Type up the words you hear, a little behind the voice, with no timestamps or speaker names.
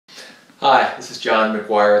Hi, this is John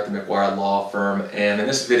McGuire at the McGuire Law Firm, and in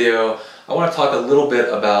this video I want to talk a little bit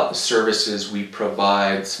about the services we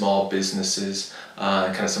provide small businesses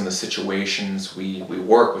and kind of some of the situations we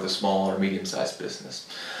work with a small or medium-sized business.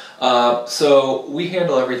 So we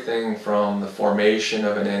handle everything from the formation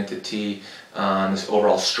of an entity, this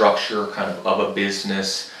overall structure kind of a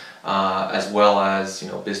business, as well as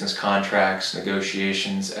business contracts,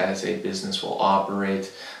 negotiations as a business will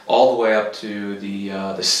operate, all the way up to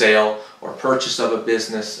the sale or purchase of a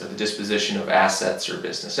business or the disposition of assets or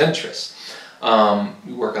business interests.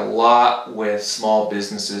 We work a lot with small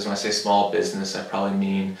businesses. When I say small business, I probably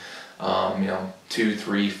mean 2,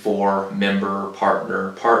 3, 4 member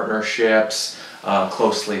partnerships,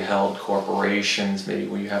 closely held corporations, maybe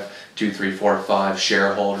where you have 2, 3, 4, 5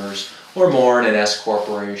 shareholders or more in an S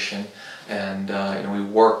corporation. And we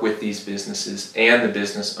work with these businesses and the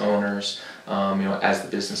business owners as the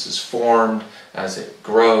business is formed, as it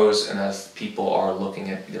grows, and as people are looking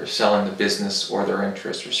at either selling the business or their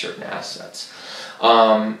interest or certain assets.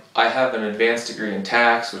 I have an advanced degree in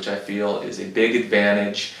tax, which I feel is a big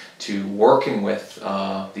advantage to working with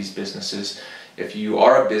these businesses. If you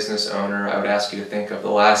are a business owner, I would ask you to think of the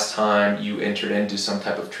last time you entered into some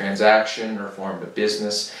type of transaction or formed a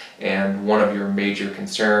business and one of your major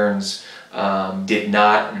concerns did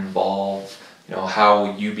not involve how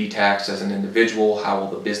will you be taxed as an individual, how will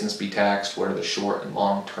the business be taxed, what are the short and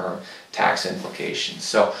long term tax implications.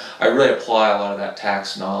 So I really apply a lot of that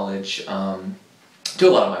tax knowledge to a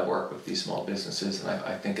lot of my work with these small businesses, and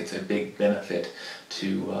I think it's a big benefit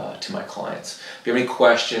to my clients. If you have any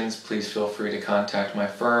questions, please feel free to contact my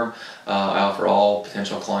firm. I offer all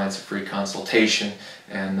potential clients a free consultation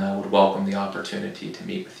and would welcome the opportunity to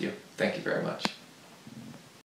meet with you. Thank you very much.